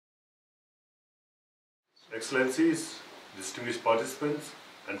Excellencies, distinguished participants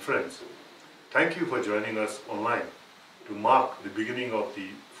and friends, thank you for joining us online to mark the beginning of the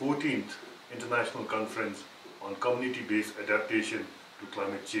 14th International Conference on Community-Based Adaptation to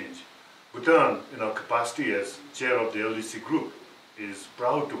Climate Change. Bhutan, in our capacity as chair of the LDC Group, is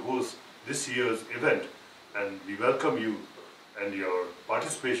proud to host this year's event, and we welcome you and your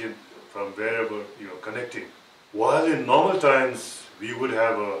participation from wherever you are connecting. While in normal times we would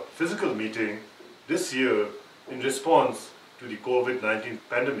have a physical meeting, this year, in response to the COVID-19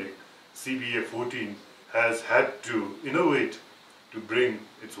 pandemic, CBA14 has had to innovate to bring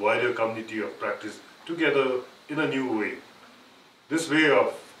its wider community of practice together in a new way. This way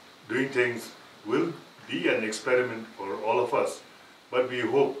of doing things will be an experiment for all of us, but we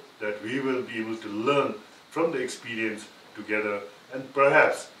hope that we will be able to learn from the experience together and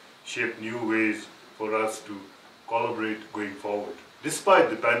perhaps shape new ways for us to collaborate going forward. Despite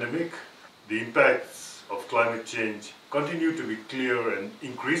the pandemic, the impacts of climate change continue to be clear and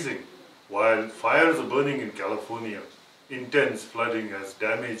increasing. While fires are burning in California, intense flooding has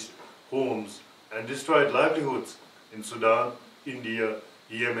damaged homes and destroyed livelihoods in Sudan, India,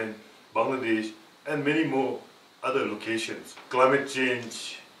 Yemen, Bangladesh, and many more other locations. Climate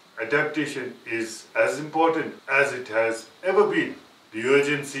change adaptation is as important as it has ever been. The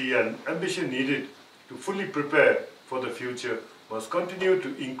urgency and ambition needed to fully prepare for the future must continue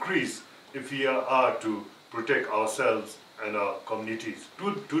to increase if we are to protect ourselves and our communities.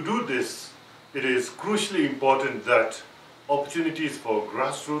 To do this, it is crucially important that opportunities for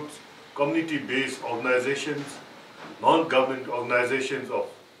grassroots, community-based organizations, non-government organizations of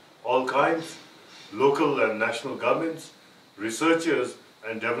all kinds, local and national governments, researchers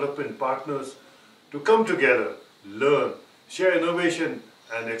and development partners to come together, learn, share innovation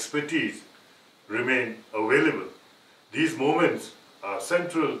and expertise remain available. These moments are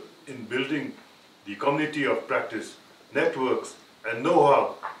central in building the community of practice, networks and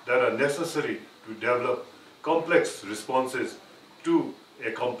know-how that are necessary to develop complex responses to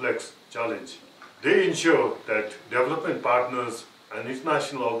a complex challenge. They ensure that development partners and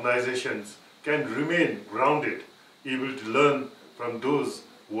international organizations can remain grounded, able to learn from those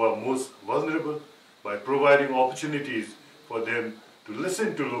who are most vulnerable by providing opportunities for them to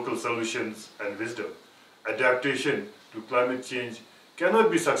listen to local solutions and wisdom. Adaptation to climate change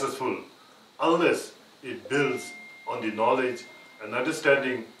cannot be successful unless it builds on the knowledge and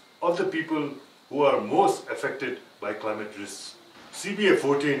understanding of the people who are most affected by climate risks.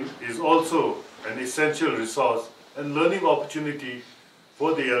 CBA14 is also an essential resource and learning opportunity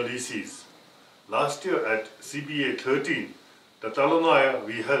for the LDCs. Last year at CBA13, the Talonaya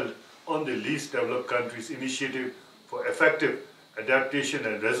we held on the Least Developed Countries Initiative for Effective Adaptation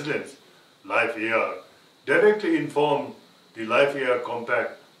and Resilience, LIFE-AR, directly informed the LIFE-AR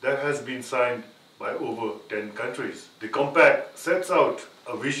Compact that has been signed by over 10 countries. The Compact sets out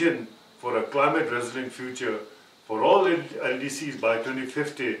a vision for a climate-resilient future for all LDCs by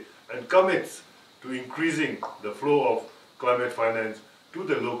 2050 and commits to increasing the flow of climate finance to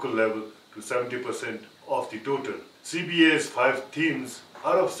the local level to 70% of the total. CBA's 5 themes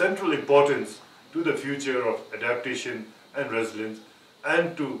are of central importance to the future of adaptation and resilience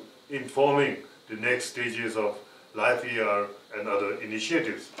and to informing the next stages of LIFE-AR and other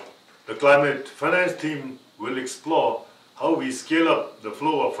initiatives. The climate finance theme will explore how we scale up the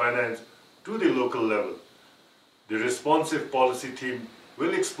flow of finance to the local level. The responsive policy theme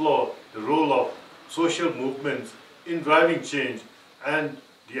will explore the role of social movements in driving change, and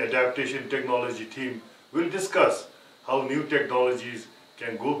the adaptation technology theme will discuss how new technologies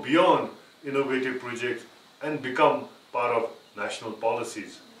can go beyond innovative projects and become part of national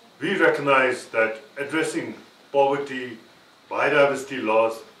policies. We recognize that addressing poverty, biodiversity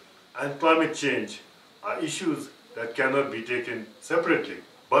loss, and climate change are issues that cannot be taken separately,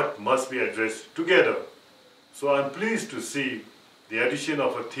 but must be addressed together. So I'm pleased to see the addition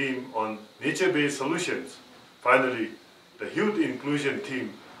of a theme on nature-based solutions. Finally, the youth inclusion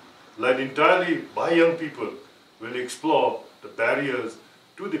theme, led entirely by young people, will explore the barriers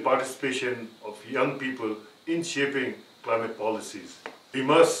to the participation of young people in shaping climate policies. We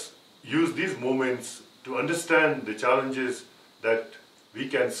must use these moments to understand the challenges that we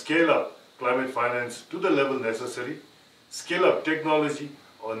can scale up climate finance to the level necessary, scale up technology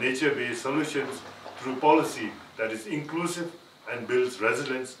or nature-based solutions through policy that is inclusive and builds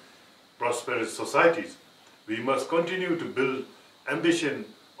resilience, prosperous societies. We must continue to build ambition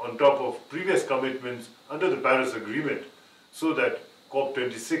on top of previous commitments under the Paris Agreement so that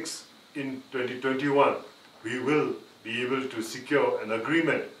COP26 in 2021, we will be able to secure an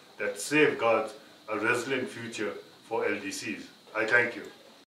agreement that safeguards a resilient future for LDCs. I thank you.